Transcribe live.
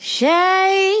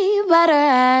Shea butter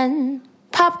and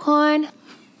popcorn.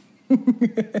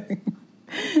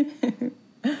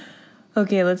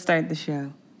 Okay, let's start the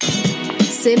show.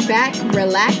 Sit back,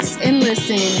 relax, and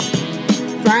listen.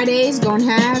 Friday's gonna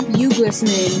have you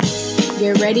glistening.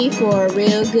 Get ready for a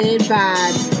real good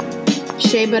vibe.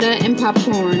 Shea butter and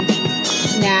popcorn.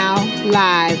 Now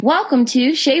live. Welcome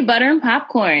to Shea Butter and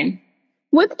Popcorn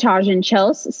With Taj and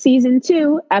Chelsea, Season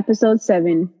 2, Episode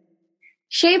 7.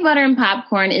 Shea Butter and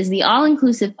Popcorn is the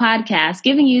all-inclusive podcast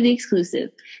giving you the exclusive.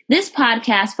 This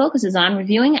podcast focuses on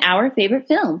reviewing our favorite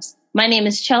films. My name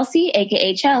is Chelsea,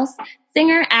 aka Chels,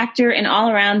 singer, actor, and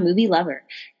all-around movie lover.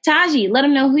 Taji, let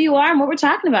them know who you are and what we're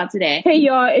talking about today. Hey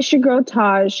y'all, it's your girl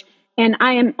Taj, and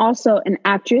I am also an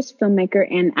actress, filmmaker,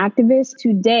 and activist.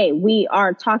 Today we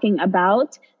are talking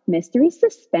about mystery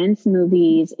suspense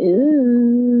movies.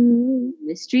 Ooh.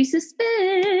 Mystery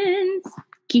suspense.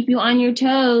 Keep you on your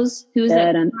toes. Who's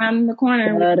that around the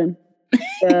corner?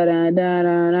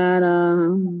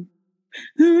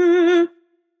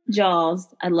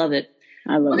 Jaws. I love it.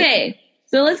 Okay,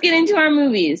 so let's get into our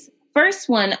movies. First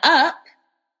one up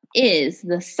is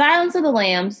The Silence of the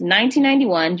Lambs,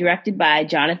 1991, directed by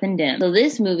Jonathan Demme. So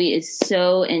this movie is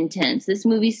so intense. This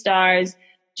movie stars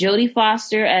Jodie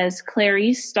Foster as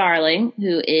Clarice Starling,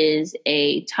 who is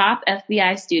a top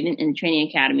FBI student in the training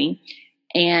academy,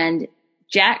 and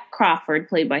Jack Crawford,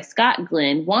 played by Scott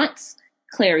Glenn, wants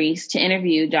Clarice to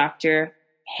interview Dr.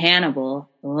 Hannibal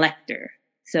Lecter.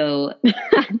 So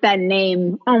that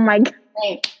name, oh my God.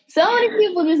 So many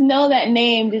people just know that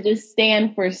name to just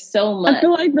stand for so much. I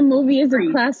feel like the movie is a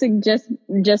classic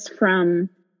just from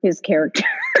his character.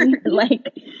 But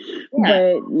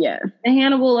yeah. The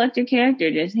Hannibal Lecter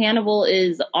character, just Hannibal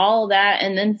is all that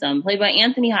and then some. Played by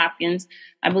Anthony Hopkins.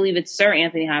 I believe it's Sir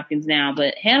Anthony Hopkins now,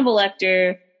 but Hannibal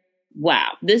Lecter,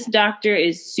 wow. This doctor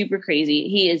is super crazy.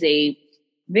 He is a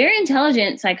very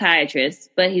intelligent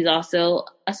psychiatrist, but he's also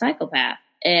a psychopath.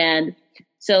 And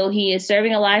so he is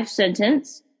serving a life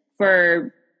sentence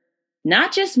for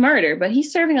not just murder, but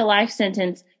he's serving a life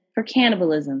sentence for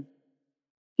cannibalism.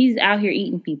 He's out here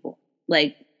eating people.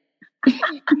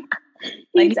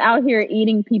 He's out here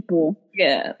eating people.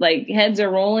 Yeah, like heads are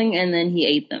rolling and then he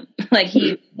ate them.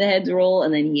 The heads roll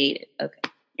and then he ate it. Okay.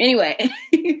 Anyway,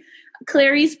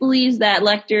 Clarice believes that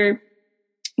Lecter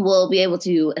will be able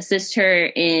to assist her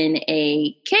in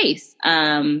a case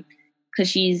because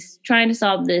she's trying to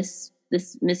solve this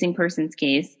missing persons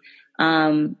case.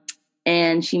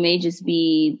 And she may just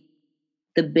be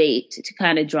the bait to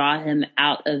kind of draw him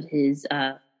out of his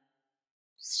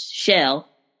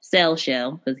cell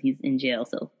shell, because he's in jail,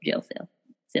 so jail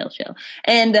cell shell.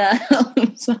 And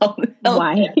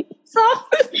why? Solve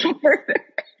this murder.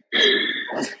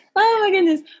 Oh my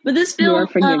goodness. But this film, you're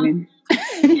forgiven.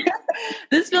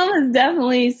 This film has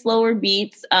definitely slower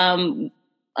beats. When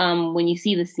you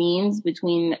see the scenes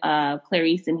between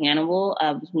Clarice and Hannibal,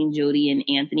 between Jodie and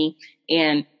Anthony,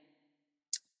 and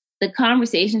the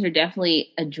conversations are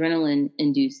definitely adrenaline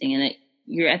inducing, and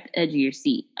you're at the edge of your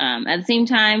seat. At the same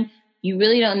time, you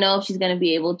really don't know if she's going to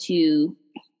be able to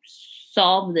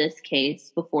solve this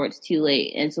case before it's too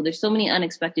late. And so there's so many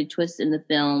unexpected twists in the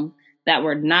film that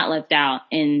were not left out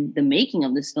in the making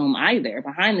of this film either,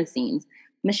 behind the scenes.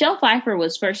 Michelle Pfeiffer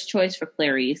was first choice for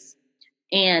Clarice,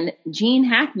 and Gene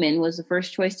Hackman was the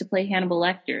first choice to play Hannibal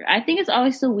Lecter. I think it's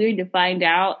always so weird to find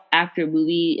out after a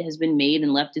movie has been made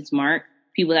and left its mark,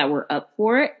 people that were up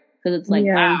for it. Because it's like,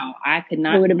 wow, I could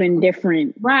not. It would have been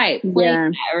different. Right.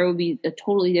 That, or it would be a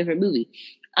totally different movie.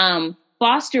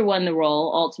 Foster won the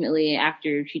role ultimately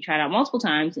after she tried out multiple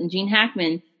times, and Gene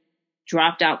Hackman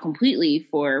dropped out completely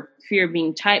for fear of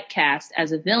being typecast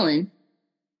as a villain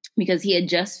because he had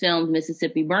just filmed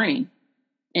Mississippi Burning,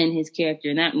 and his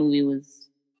character in that movie was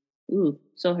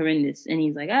so horrendous. And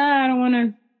he's like, I don't want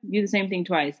to do the same thing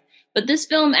twice. But this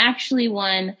film actually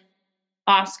won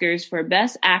Oscars for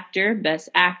Best Actor, Best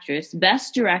Actress,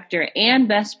 Best Director, and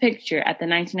Best Picture at the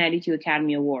 1992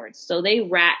 Academy Awards. So they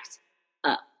racked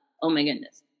up. Oh my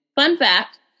goodness. Fun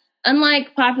fact,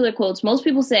 unlike popular quotes, most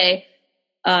people say,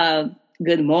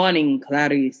 good morning,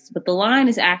 Clarice. But the line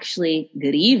is actually,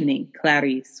 good evening,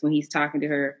 Clarice, when he's talking to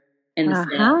her in the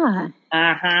cell.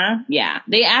 Yeah.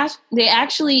 They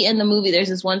actually, in the movie, there's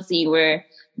this one scene where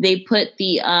they put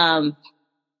the,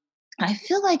 I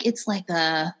feel like it's like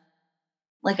a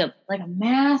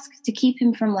mask to keep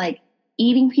him from like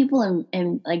eating people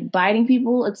and like biting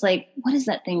people. It's like, what is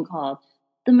that thing called?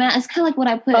 The mask. It's kind of like what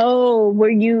I put. Oh,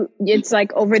 it's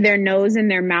like over their nose and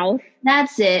their mouth.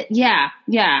 That's it. Yeah.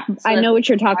 Yeah. So I know what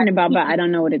you're talking about, but I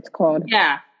don't know what it's called.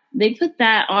 Yeah. They put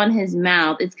that on his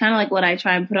mouth. It's kind of like what I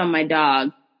try and put on my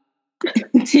dog.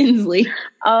 Tinsley.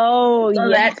 Oh, so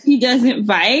yes. that she doesn't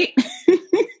bite.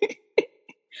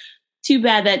 Too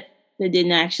bad that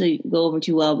didn't actually go over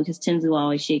too well because Tinsley will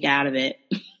always shake out of it.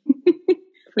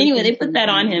 Anyway, they put that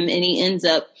on him and he ends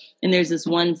up, and there's this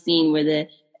one scene where the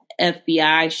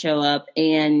FBI show up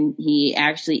and he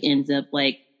actually ends up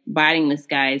like biting this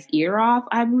guy's ear off,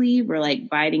 I believe, or like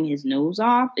biting his nose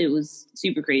off. It was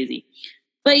super crazy.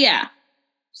 But yeah,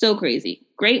 so crazy.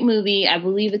 Great movie. I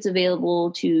believe it's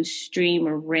available to stream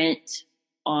or rent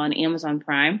on Amazon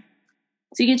Prime.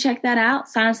 So you can check that out.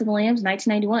 Silence of the Lambs,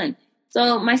 1991.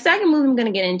 So my second movie I'm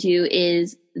going to get into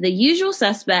is The Usual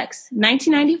Suspects,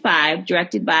 1995,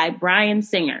 directed by Bryan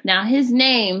Singer. Now, his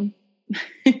name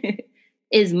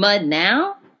is Mud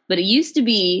now, but it used to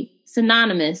be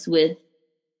synonymous with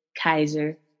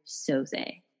Keyser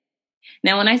Söze.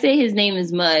 Now, when I say his name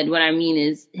is Mud, what I mean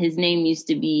is his name used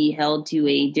to be held to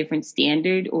a different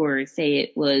standard, or say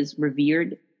it was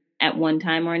revered at one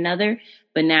time or another,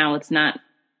 but now it's not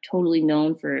totally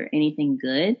known for anything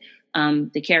good.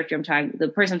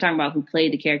 The person I'm talking about who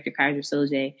played the character Keyser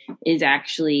Söze is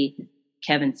actually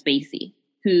Kevin Spacey,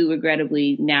 who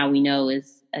regrettably now we know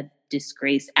is a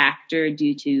disgraced actor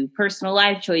due to personal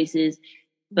life choices.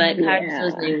 But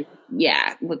Keyser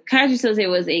Söze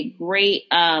was a great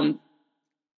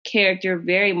character,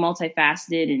 very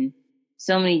multifaceted and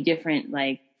so many different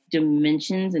like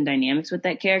dimensions and dynamics with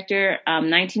that character.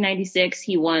 1996,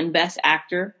 he won Best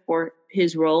Actor for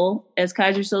his role as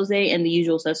Keyser Söze in The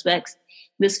Usual Suspects.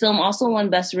 This film also won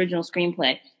Best Original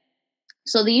Screenplay.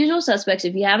 So The Usual Suspects,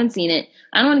 if you haven't seen it,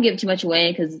 I don't want to give too much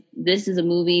away because this is a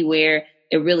movie where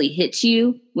it really hits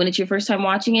you when it's your first time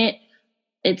watching it.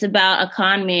 It's about a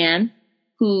con man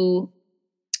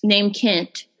named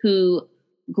Kent, who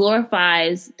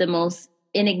glorifies the most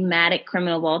enigmatic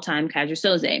criminal of all time, Keyser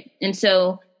Söze. And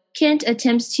so Kent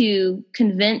attempts to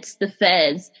convince the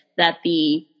feds that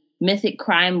the mythic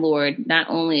crime lord not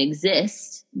only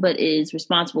exists, but is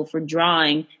responsible for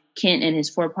drawing Kent and his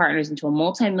four partners into a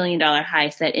multi-million-dollar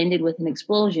heist that ended with an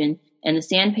explosion in the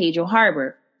San Pedro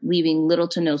Harbor, leaving little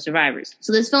to no survivors.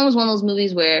 So this film is one of those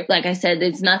movies where, like I said,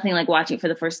 it's nothing like watching it for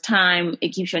the first time. It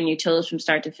keeps you on your toes from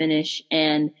start to finish.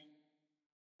 And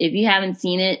if you haven't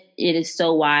seen it, it is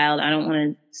so wild. I don't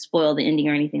want to spoil the ending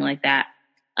or anything like that.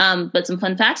 But some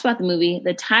fun facts about the movie.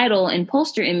 The title and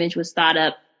poster image was thought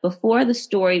up before the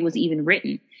story was even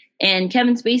written. And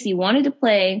Kevin Spacey wanted to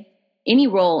play any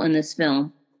role in this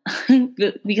film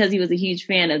because he was a huge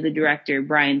fan of the director,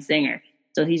 Bryan Singer.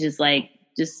 So he's just like,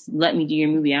 just let me do your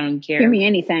movie. I don't care. Give me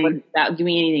anything. Give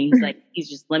me anything. He's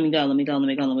just, let me go.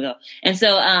 And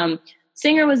so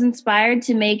Singer was inspired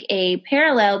to make a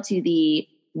parallel to the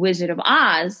Wizard of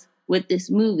Oz with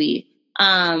this movie.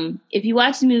 If you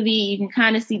watch the movie, you can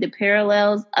kind of see the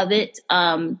parallels of it.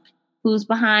 Who's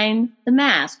behind the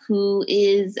mask? Who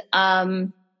is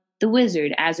the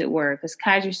wizard, as it were? Because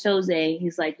Keyser Söze,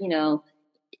 he's like,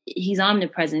 he's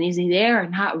omnipresent. Is he there or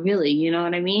not really? You know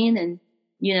what I mean? And,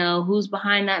 who's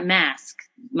behind that mask?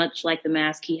 Much like the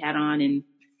mask he had on in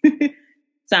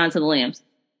Silence of the Lambs.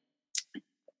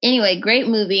 Anyway, great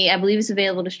movie. I believe it's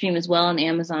available to stream as well on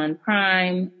Amazon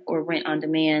Prime or rent on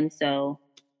demand. So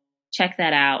check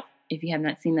that out if you have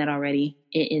not seen that already.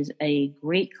 It is a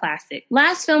great classic.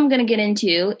 Last film I'm going to get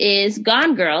into is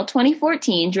Gone Girl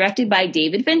 2014, directed by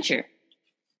David Fincher.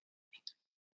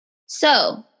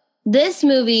 So this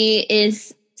movie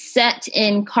is set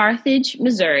in Carthage,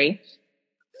 Missouri.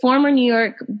 Former New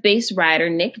York-based writer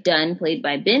Nick Dunn, played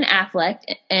by Ben Affleck,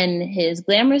 and his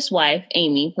glamorous wife,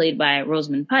 Amy, played by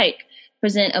Rosamund Pike,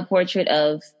 present a portrait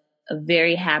of a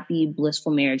very happy,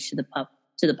 blissful marriage to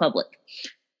the public.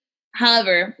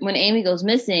 However, when Amy goes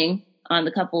missing on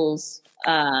the couple's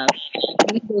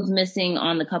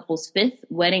fifth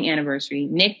wedding anniversary,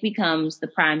 Nick becomes the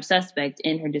prime suspect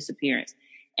in her disappearance.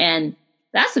 And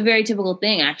that's a very typical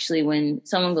thing, actually, when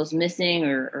someone goes missing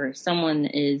or someone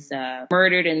is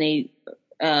murdered and they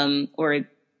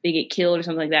get killed or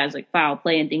something like that. It's like foul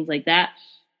play and things like that.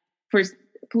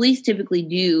 Police typically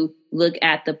do look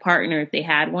at the partner if they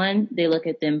had one. They look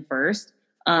at them first.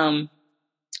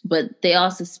 But they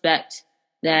all suspect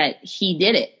that he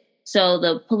did it. So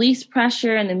the police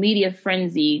pressure and the media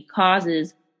frenzy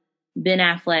causes Ben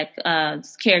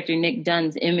Affleck's character, Nick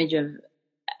Dunn's image of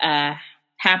a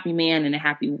happy man and a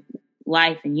happy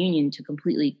life and union to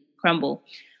completely crumble.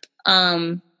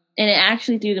 And it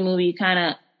actually, through the movie, you kind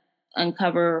of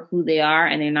uncover who they are,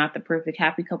 and they're not the perfect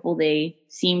happy couple they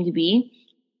seem to be.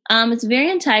 It's very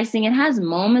enticing. It has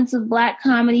moments of black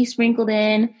comedy sprinkled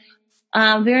in.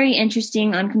 Very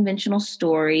interesting, unconventional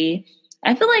story.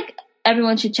 I feel like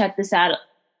everyone should check this out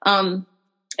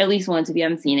at least once if you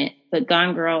haven't seen it. but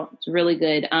Gone Girl, it's really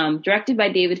good. Directed by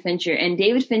David Fincher, and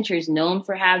David Fincher is known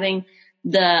for having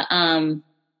the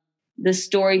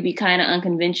story be kind of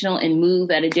unconventional and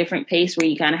move at a different pace where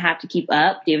you kind of have to keep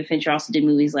up. David Fincher also did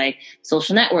movies like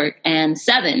Social Network and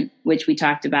Seven, which we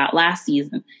talked about last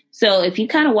season. So if you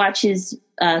kind of watch his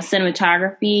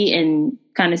cinematography and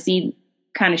kind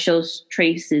of shows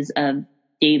traces of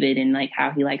David and like how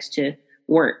he likes to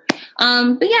work.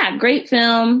 But yeah, great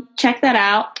film. Check that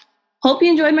out. Hope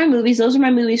you enjoyed my movies. Those are my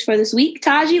movies for this week.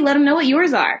 Taji, let them know what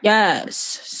yours are. Yes.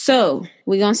 So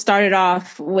we're going to start it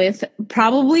off with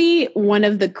probably one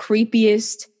of the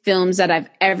creepiest films that I've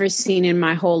ever seen in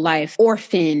my whole life.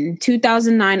 Orphan.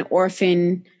 2009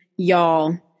 Orphan,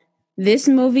 y'all. This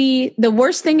movie, the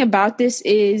worst thing about this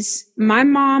is my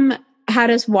mom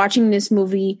had us watching this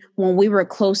movie when we were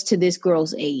close to this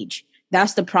girl's age.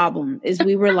 That's the problem, is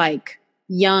we were like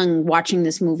young watching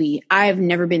this movie. I have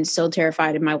never been so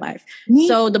terrified in my life.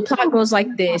 So the plot goes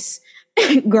like this.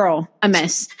 Girl, a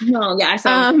mess. No, yeah, I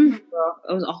saw it.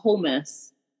 It was a whole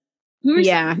mess.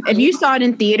 Yeah, if you saw it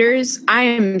in theaters, I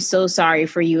am so sorry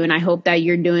for you, and I hope that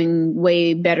you're doing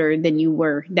way better than you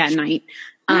were that night.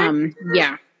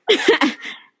 Yeah.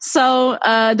 So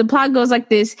the plot goes like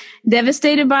this.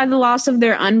 Devastated by the loss of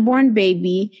their unborn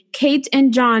baby, Kate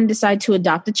and John decide to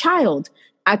adopt a child.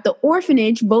 At the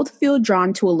orphanage, both feel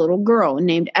drawn to a little girl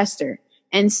named Esther,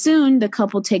 and soon the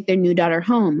couple take their new daughter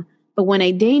home. But when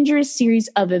a dangerous series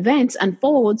of events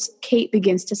unfolds, Kate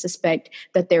begins to suspect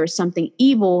that there is something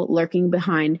evil lurking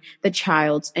behind the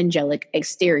child's angelic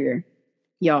exterior.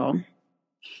 Y'all,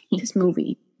 this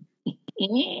movie.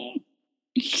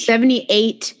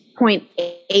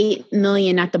 78.8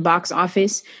 million at the box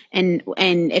office, and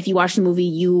if you watch the movie,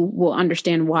 you will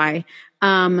understand why.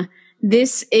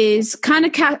 This is kind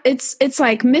of it's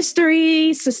like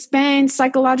mystery, suspense,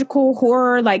 psychological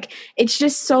horror. Like it's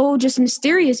just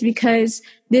mysterious because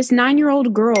this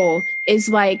 9-year-old girl is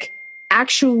like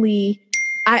actually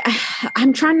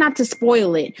I'm trying not to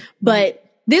spoil it, but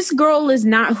this girl is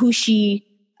not who she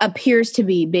appears to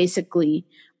be, basically.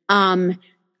 I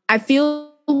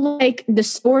feel like the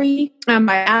story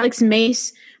by Alex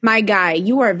Mace, my guy,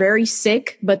 you are very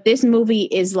sick, but this movie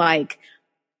is like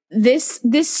this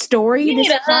story. You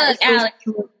need a hug, Alex.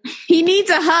 He needs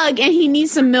a hug and he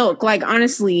needs some milk, like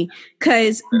honestly,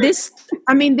 because this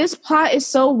plot is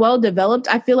so well developed.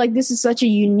 I feel like this is such a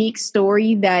unique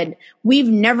story that we've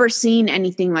never seen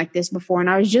anything like this before. And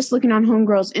I was just looking on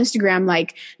Homegirl's Instagram,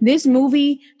 like this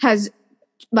movie has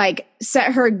like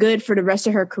set her good for the rest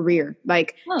of her career.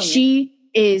 Like she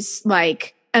is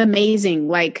like amazing.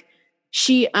 Like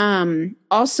she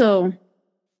also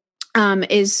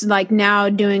is like now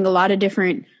doing a lot of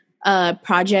different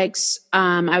projects.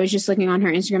 I was just looking on her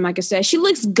Instagram, like I said, she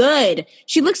looks good.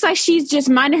 She looks like she's just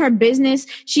minding her business.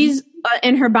 She's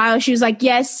in her bio, she was like,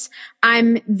 yes,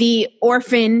 I'm the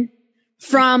orphan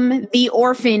from The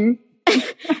Orphan.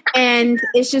 And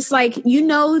it's just like, you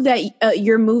know that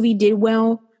your movie did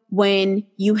well when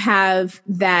you have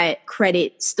that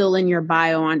credit still in your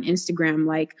bio on Instagram.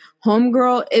 Like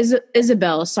Homegirl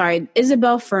Isabel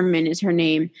Furman is her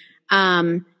name.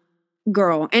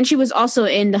 Girl. And she was also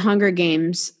in the Hunger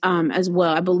Games as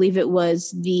well. I believe it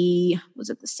was the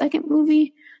second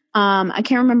movie? I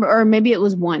can't remember, or maybe it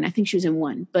was one. I think she was in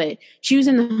one, but she was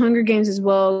in the Hunger Games as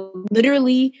well.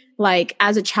 Literally, like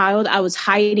as a child, I was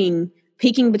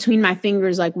peeking between my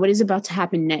fingers, like what is about to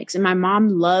happen next. And my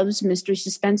mom loves mystery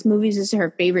suspense movies. This is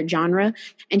her favorite genre.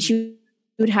 And she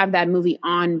would have that movie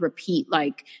on repeat.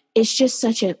 Like it's just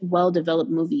such a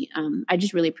well-developed movie. I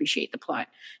just really appreciate the plot.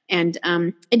 And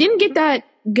it didn't get that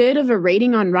good of a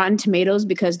rating on Rotten Tomatoes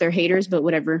because they're haters, but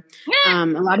whatever. A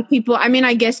lot of people,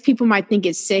 I guess people might think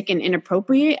it's sick and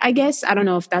inappropriate, I guess. I don't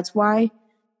know if that's why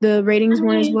the ratings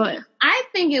weren't as well. I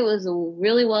think it was a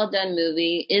really well done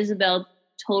movie. Isabel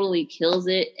totally kills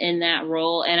it in that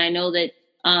role. And I know that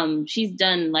she's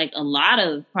done like a lot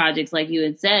of projects, like you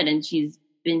had said, and she's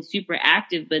been super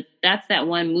active, but that's that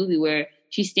one movie where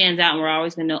she stands out and we're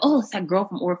always gonna know, oh, it's that girl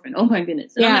from Orphan. Oh my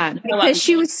goodness. And yeah, because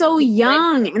she was so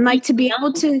young, and like to be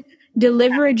able to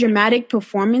deliver a dramatic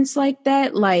performance like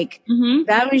that, like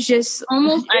that was just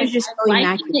almost I just so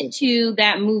immaculate. It to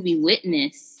that movie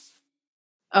Witness.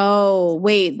 Oh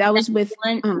wait, that was with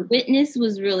Witness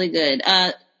was really good.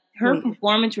 Her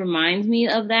performance reminds me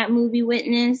of that movie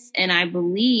Witness, and I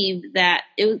believe that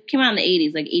it came out in the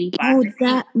 80s, like 85. Oh,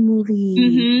 that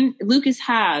movie. Lucas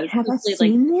Haas. Have I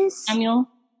seen this? Samuel.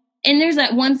 And there's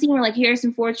that one scene where like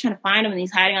Harrison Ford's trying to find him and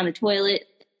he's hiding on the toilet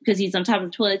because he's on top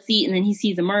of the toilet seat and then he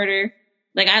sees a murder.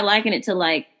 Like I liken it to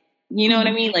like, you know what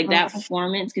I mean? Like that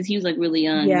performance because he was like really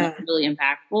young, like, really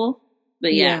impactful.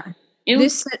 But yeah.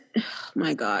 This, oh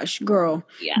my gosh, girl.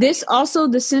 Yeah. This also,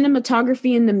 the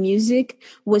cinematography and the music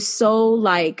was so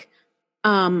like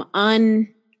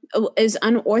is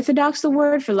unorthodox the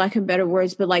word, for lack of better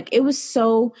words, but like it was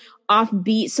so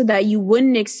offbeat so that you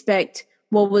wouldn't expect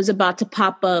what was about to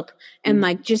pop up. And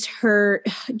like just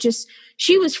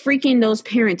she was freaking those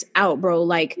parents out, bro.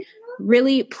 Like,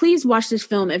 really, please watch this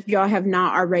film if y'all have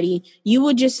not already. You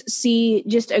will just see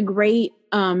just a great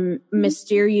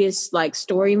mysterious like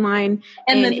storyline,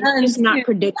 and it's just not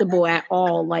predictable at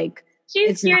all. Like,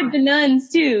 she scared the nuns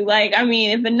too. Like, I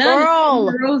mean, if a nun is in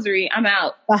the rosary, I'm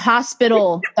out. The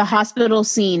hospital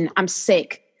scene, I'm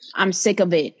sick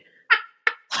of it.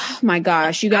 Oh my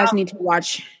gosh, you guys need to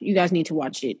watch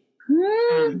it.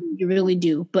 You really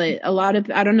do. But a lot of,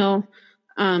 I don't know,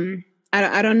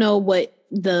 I don't know what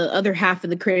the other half of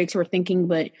the critics were thinking,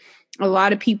 but a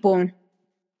lot of people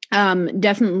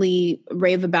definitely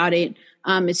rave about it.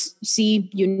 It's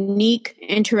unique,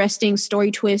 interesting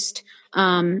story twist.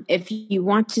 If you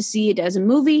want to see it as a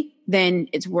movie, then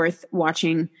it's worth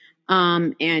watching.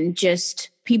 And just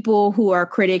people who are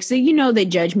critics, they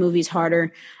judge movies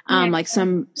harder. Like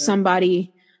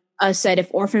somebody said, if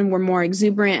Orphan were more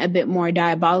exuberant, a bit more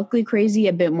diabolically crazy,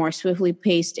 a bit more swiftly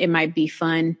paced, it might be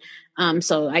fun.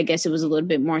 So I guess it was a little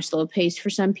bit more slow paced for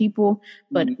some people,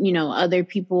 but other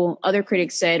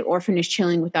critics said Orphan is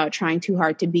chilling without trying too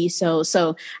hard to be so.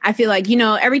 So I feel like,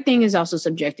 everything is also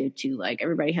subjective to, like,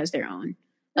 everybody has their own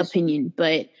opinion,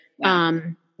 but,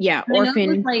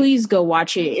 Orphan, please go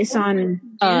watch it. It's on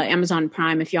Amazon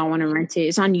Prime if y'all want to rent it.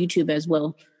 It's on YouTube as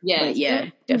well. Yeah,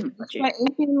 but definitely watch it. By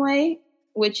Open Way,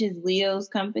 which is Leo's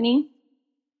company,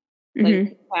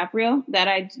 like DiCaprio, that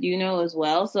I do know as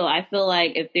well. So I feel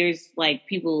like if there's like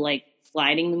people like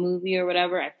sliding the movie or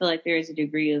whatever, I feel like there is a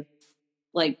degree of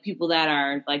like people that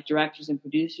are like directors and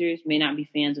producers may not be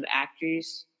fans of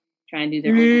actors trying to do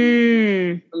their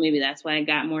own. So maybe that's why it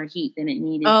got more heat than it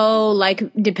needed. Oh, like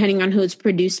depending on who it's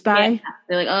produced by. Yeah.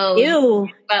 They're like, oh, ew,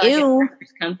 by, like,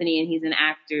 a company, and he's an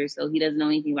actor, so he doesn't know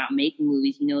anything about making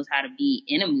movies. He knows how to be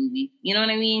in a movie. You know what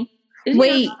I mean?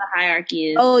 Wait, the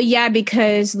hierarchy is. Oh yeah,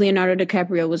 because Leonardo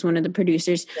DiCaprio was one of the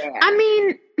producers. Yeah. I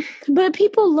mean, but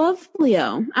people love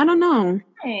Leo. I don't know.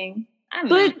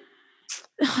 But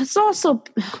it's also,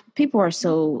 people are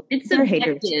so, they're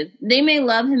haters. They may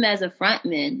love him as a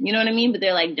frontman, you know what I mean? But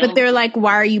they're like,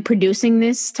 why are you producing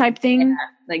this type thing? Yeah,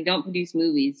 like, don't produce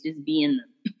movies, just be in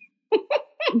them.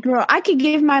 Bro, I could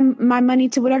give my money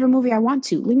to whatever movie I want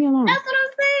to. Leave me alone. That's what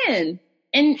I'm saying.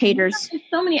 And haters. There's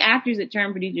so many actors that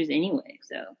turn producers anyway,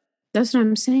 so. That's what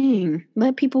I'm saying.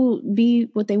 Let people be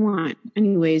what they want.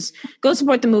 Anyways, go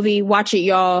support the movie. Watch it,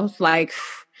 y'all. Like,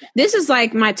 this is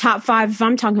like my top 5. If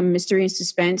I'm talking mystery and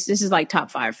suspense, this is like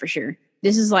top 5 for sure.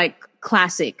 This is like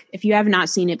classic. If you have not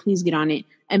seen it, please get on it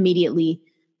immediately.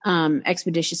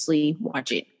 Expeditiously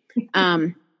watch it.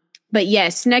 But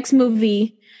yes, next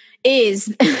movie is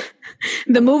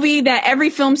the movie that every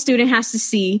film student has to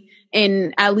see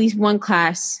in at least one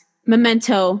class.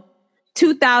 Memento.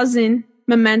 2000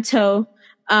 Memento,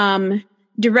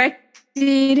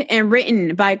 directed and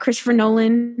written by Christopher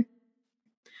Nolan,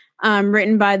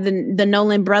 written by the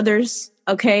Nolan brothers.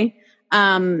 Okay.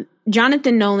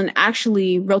 Jonathan Nolan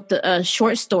actually wrote the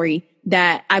short story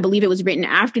that I believe it was written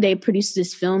after they produced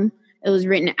this film. It was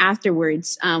written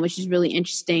afterwards, which is really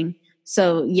interesting.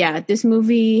 So yeah, this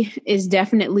movie is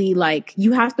definitely like,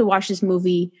 you have to watch this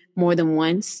movie more than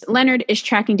once. Leonard is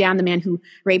tracking down the man who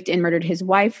raped and murdered his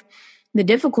wife. The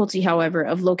difficulty, however,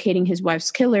 of locating his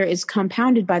wife's killer is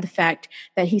compounded by the fact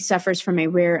that he suffers from a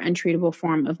rare, untreatable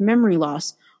form of memory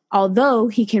loss. Although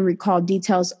he can recall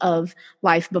details of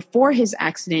life before his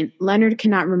accident, Leonard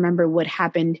cannot remember what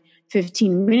happened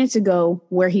 15 minutes ago,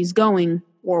 where he's going,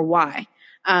 or why.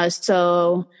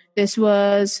 So this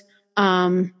was,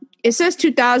 it says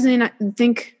 2000. I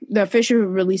think the official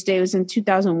release date was in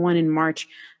 2001 in March.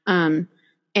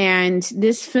 And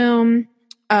this film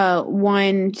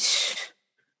won,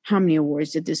 how many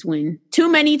awards did this win? Too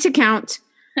many to count.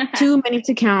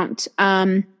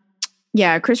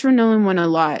 Yeah, Christopher Nolan won a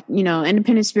lot.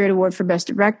 Independent Spirit Award for Best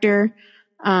Director,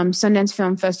 Sundance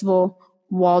Film Festival,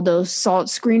 Waldo Salt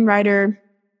Screenwriter,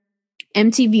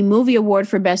 MTV Movie Award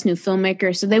for Best New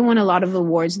Filmmaker. So they won a lot of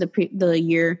awards the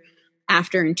year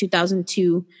after, in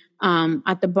 2002.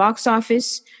 At the box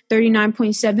office,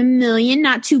 39.7 million,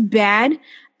 not too bad.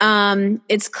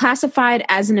 It's classified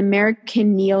as an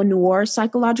American neo-noir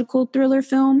psychological thriller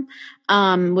film,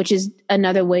 which is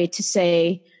another way to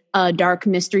say dark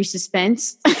mystery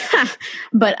suspense.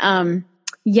 But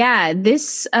yeah,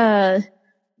 this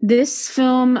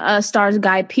film stars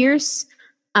Guy Pearce.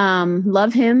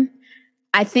 Love him.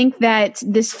 I think that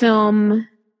this film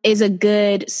is a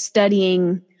good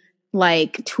studying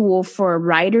like tool for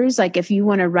writers. Like if you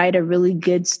want to write a really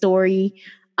good story,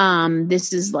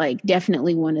 this is like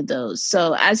definitely one of those.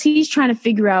 So as he's trying to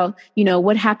figure out, you know,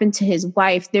 what happened to his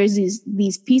wife, there's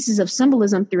these pieces of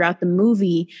symbolism throughout the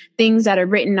movie, things that are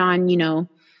written on,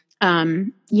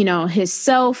 his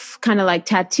self, kind of like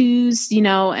tattoos,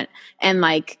 and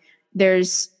like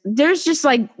there's just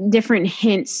like different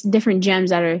hints, different gems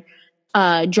that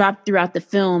are dropped throughout the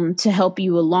film to help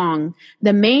you along.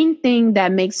 The main thing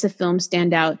that makes the film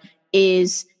stand out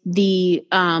is the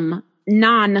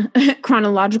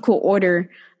non-chronological order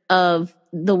of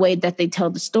the way that they tell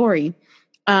the story.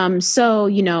 So,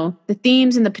 the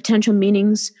themes and the potential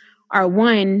meanings are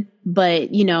one, but,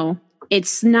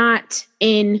 it's not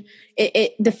in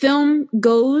it. The film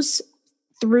goes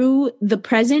through the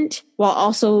present while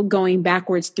also going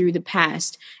backwards through the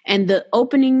past. And the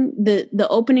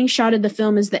opening shot of the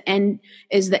film is the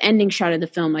ending shot of the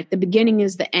film. Like the beginning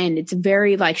is the end. It's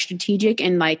very like strategic,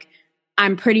 and like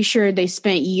I'm pretty sure they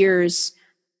spent years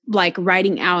like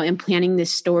writing out and planning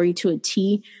this story to a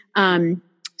T.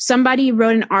 Somebody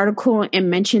wrote an article and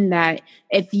mentioned that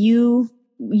if you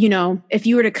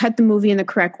were to cut the movie in the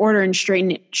correct order and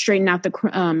straighten out the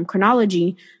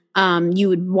chronology, you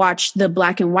would watch the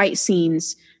black and white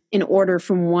scenes in order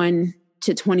from 1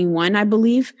 to 21, I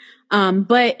believe.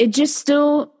 But it just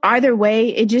still, either way,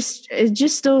 it just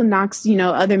still knocks,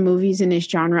 other movies in this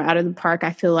genre out of the park.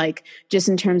 I feel like, just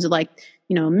in terms of like,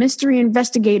 mystery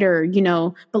investigator,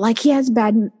 but like he has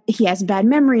bad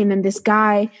memory. And then this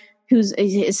guy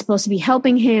is supposed to be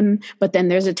helping him, but then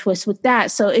there's a twist with that.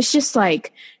 So it's just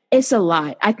like, it's a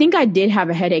lot. I think I did have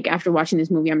a headache after watching this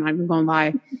movie. I'm not even gonna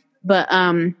lie, but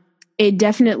it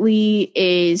definitely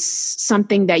is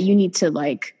something that you need to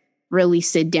like really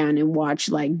sit down and watch.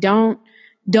 Like don't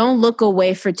look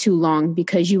away for too long,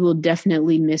 because you will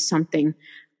definitely miss something.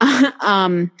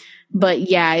 But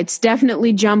yeah, it's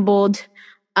definitely jumbled.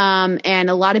 And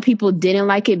a lot of people didn't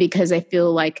like it because I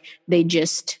feel like they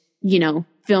just,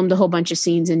 filmed a whole bunch of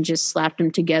scenes and just slapped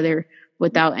them together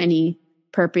without any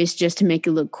purpose, just to make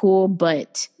it look cool.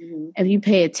 But if you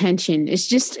pay attention, it's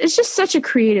just such a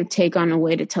creative take on a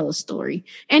way to tell a story,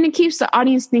 and it keeps the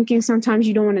audience thinking. Sometimes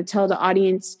you don't want to tell the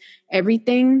audience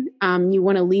everything. You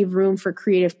want to leave room for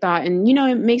creative thought, and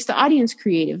it makes the audience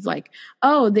creative, like,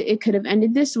 it could have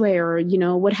ended this way, or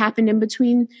what happened in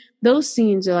between those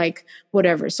scenes, or like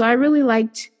whatever. So I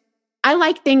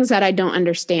like things that I don't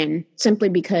understand, simply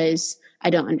because I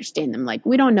don't understand them. Like,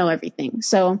 we don't know everything.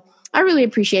 So I really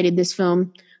appreciated this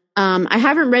film. I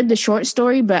haven't read the short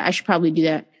story, but I should probably do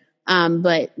that.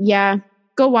 But yeah,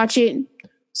 go watch it,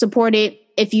 support it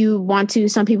if you want to.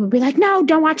 Some people be like, no,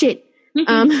 don't watch it.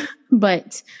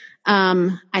 But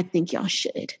I think y'all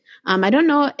should. I don't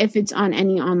know if it's on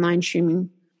any online streaming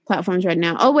platforms right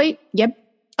now. Oh, wait. Yep.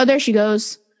 Oh, there she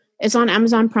goes. It's on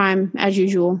Amazon Prime as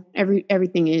usual.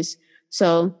 Everything is.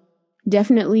 So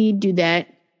definitely do that.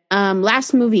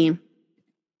 Last movie,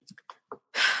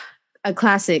 a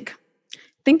classic.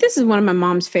 I think this is one of my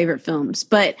mom's favorite films,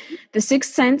 but The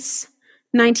Sixth Sense,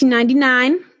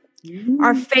 1999,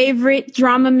 our favorite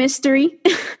drama mystery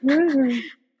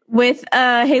with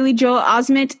Haley Joel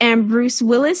Osment and Bruce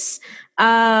Willis.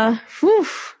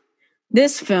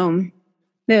 This film,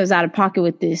 they was out of pocket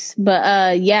with this,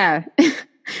 but yeah,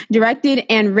 directed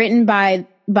and written by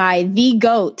the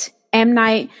GOAT, M.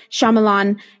 Night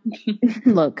Shyamalan.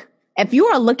 Look, if you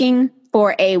are looking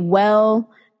for a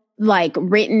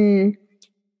written,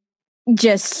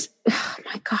 just, oh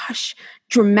my gosh,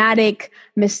 dramatic,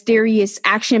 mysterious,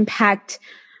 action-packed,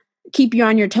 keep you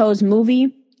on your toes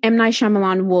movie, M. Night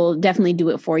Shyamalan will definitely do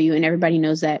it for you, and everybody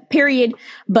knows that, period.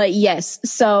 But yes,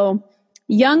 so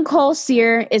young Cole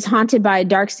Sear is haunted by a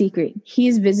dark secret. He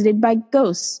is visited by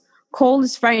ghosts. Cole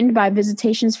is frightened by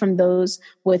visitations from those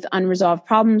with unresolved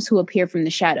problems who appear from the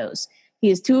shadows. He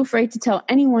is too afraid to tell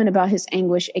anyone about his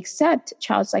anguish except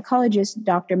child psychologist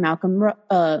Dr. Malcolm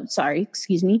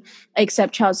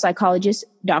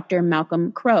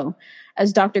Crowe.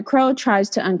 As Dr. Crowe tries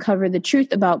to uncover the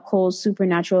truth about Cole's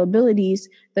supernatural abilities,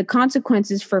 the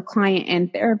consequences for client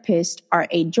and therapist are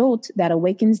a jolt that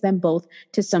awakens them both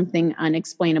to something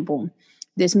unexplainable.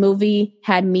 This movie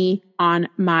had me on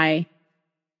my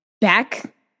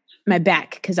back,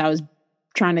 because I was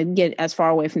trying to get as far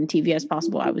away from the TV as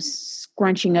possible. I was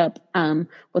scrunching up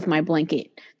with my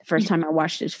blanket the first time I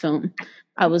watched this film.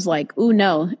 I was like, ooh,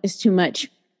 no, it's too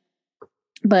much.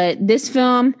 But this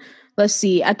film, let's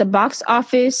see, at the box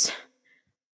office,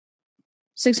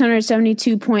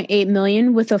 $672.8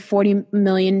 million with a $40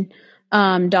 million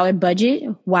budget.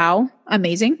 Wow,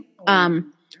 amazing.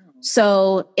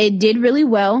 So it did really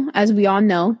well, as we all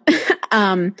know.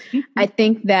 I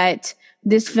think that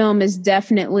this film is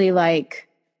definitely like,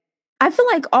 I feel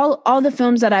like all the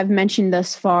films that I've mentioned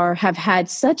thus far have had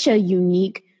such a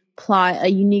unique plot, a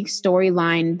unique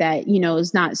storyline that, you know,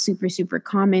 is not super, super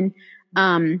common.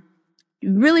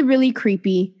 Really, really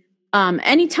creepy.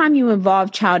 Anytime you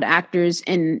involve child actors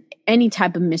in any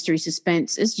type of mystery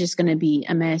suspense, it's just going to be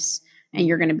a mess and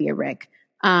you're going to be a wreck.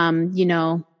 You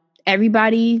know,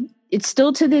 everybody, it's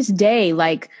still to this day,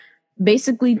 like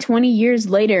basically 20 years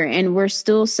later, and we're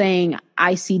still saying,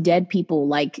 I see dead people.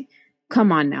 Like,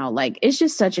 come on now. Like, it's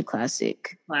just such a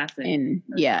classic. And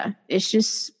yeah,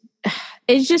 it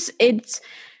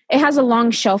has a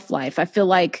long shelf life. I feel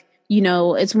like, you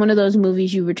know, it's one of those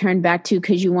movies you return back to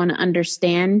because you want to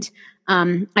understand.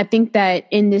 I think that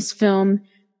in this film,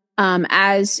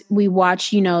 as we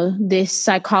watch, you know, this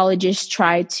psychologist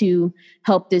try to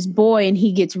help this boy and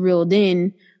he gets reeled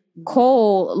in,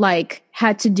 Cole like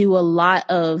had to do a lot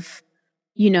of,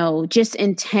 you know, just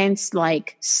intense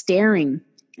like staring,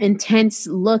 intense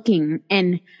looking,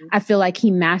 and I feel like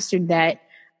he mastered that.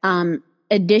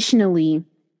 Additionally,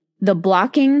 the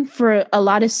blocking for a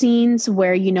lot of scenes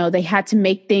where, you know, they had to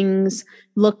make things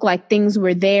look like things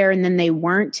were there and then they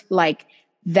weren't, like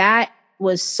that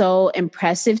was so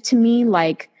impressive to me.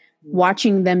 Like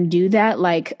watching them do that,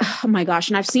 like, oh my gosh.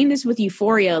 And I've seen this with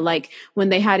Euphoria, like when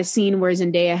they had a scene where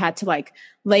Zendaya had to like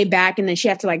lay back and then she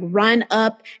had to like run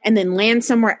up and then land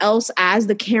somewhere else as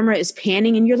the camera is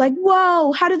panning, and you're like,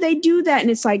 whoa, how do they do that? And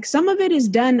it's like some of it is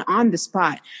done on the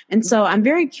spot. And so I'm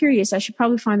very curious. I should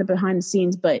probably find the behind the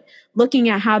scenes, but looking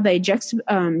at how they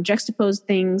juxtapose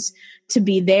things to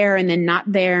be there and then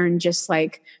not there, and just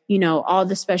like, you know, all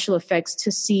the special effects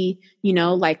to see, you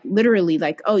know, like literally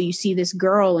like, oh, you see this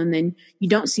girl and then you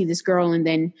don't see this girl. And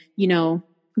then, you know,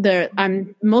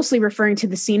 I'm mostly referring to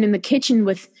the scene in the kitchen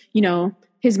with, you know,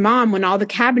 his mom when all the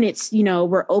cabinets, you know,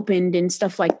 were opened and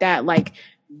stuff like that. Like,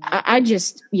 I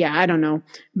just, yeah, I don't know,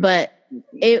 but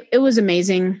it was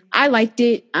amazing. I liked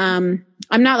it. I'm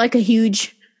not like a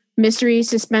huge mystery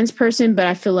suspense person, but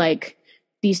I feel like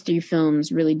these three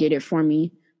films really did it for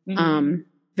me.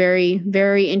 Very,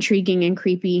 very intriguing and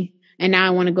creepy. And now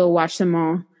I want to go watch them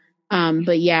all.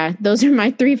 But yeah, those are my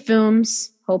three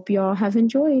films. Hope y'all have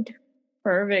enjoyed.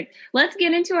 Perfect. Let's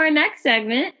get into our next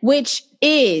segment, which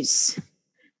is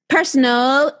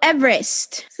Personal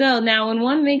Everest. So now when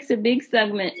one makes a big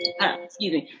summit,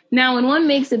 Now when one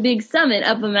makes a big summit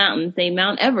up a mountain, say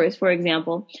Mount Everest, for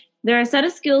example, there are a set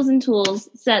of skills and tools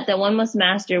set that one must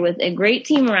master with a great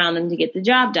team around them to get the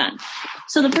job done.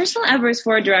 So the Personal Everest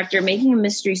for a director making a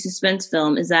mystery suspense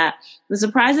film is that the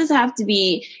surprises have to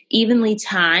be evenly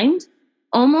timed,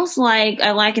 almost like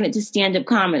I liken it to stand-up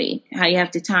comedy, how you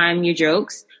have to time your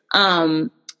jokes,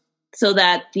 so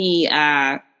that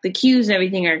the cues and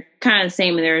everything are kind of the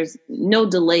same and there's no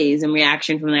delays in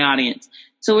reaction from the audience.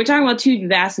 So we're talking about two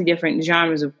vastly different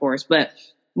genres, of course, but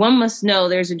one must know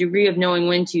there's a degree of knowing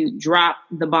when to drop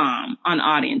the bomb on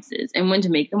audiences and when to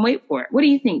make them wait for it. What do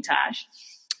you think, Taj?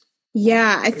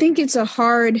 Yeah, I think it's a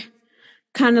hard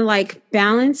kind of like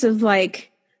balance of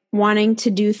like wanting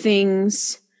to do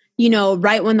things, you know,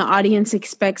 right when the audience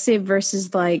expects it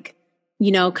versus like,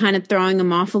 you know, kind of throwing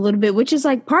them off a little bit, which is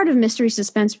like part of mystery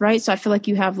suspense, right? So I feel like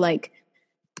you have like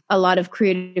a lot of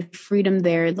creative freedom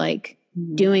there, like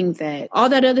doing that. All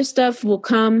that other stuff will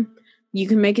come. You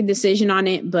can make a decision on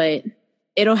it, but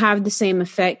it'll have the same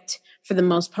effect for the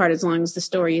most part as long as the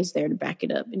story is there to back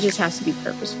it up. It just has to be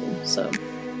purposeful. So,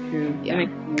 yeah. That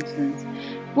makes sense.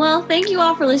 Well, thank you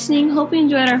all for listening. Hope you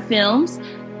enjoyed our films.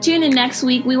 Tune in next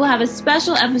week. We will have a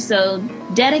special episode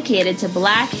dedicated to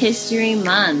Black History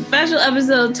Month. Special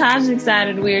episode. Taj is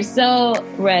excited. We are so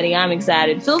ready. I'm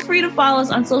excited. Feel free to follow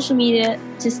us on social media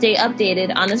to stay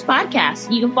updated on this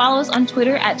podcast. You can follow us on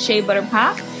Twitter at Shea Butter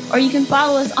Pop, or you can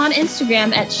follow us on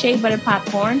Instagram at Shea Butter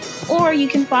Popcorn, or you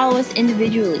can follow us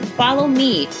individually. Follow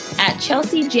me at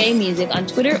Chelsea J Music on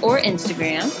Twitter or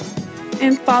Instagram.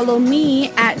 And follow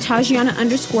me at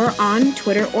Tajiana_ on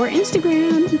Twitter or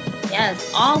Instagram.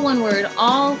 Yes, all one word,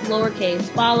 all lowercase.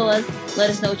 Follow us. Let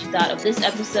us know what you thought of this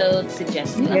episode.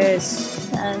 Suggest new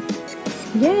episodes.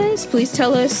 Yes, please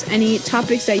tell us any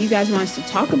topics that you guys want us to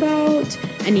talk about,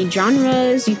 any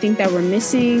genres you think that we're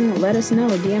missing. Let us know.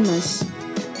 DM us.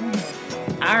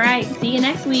 All right. See you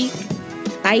next week.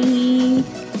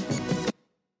 Bye.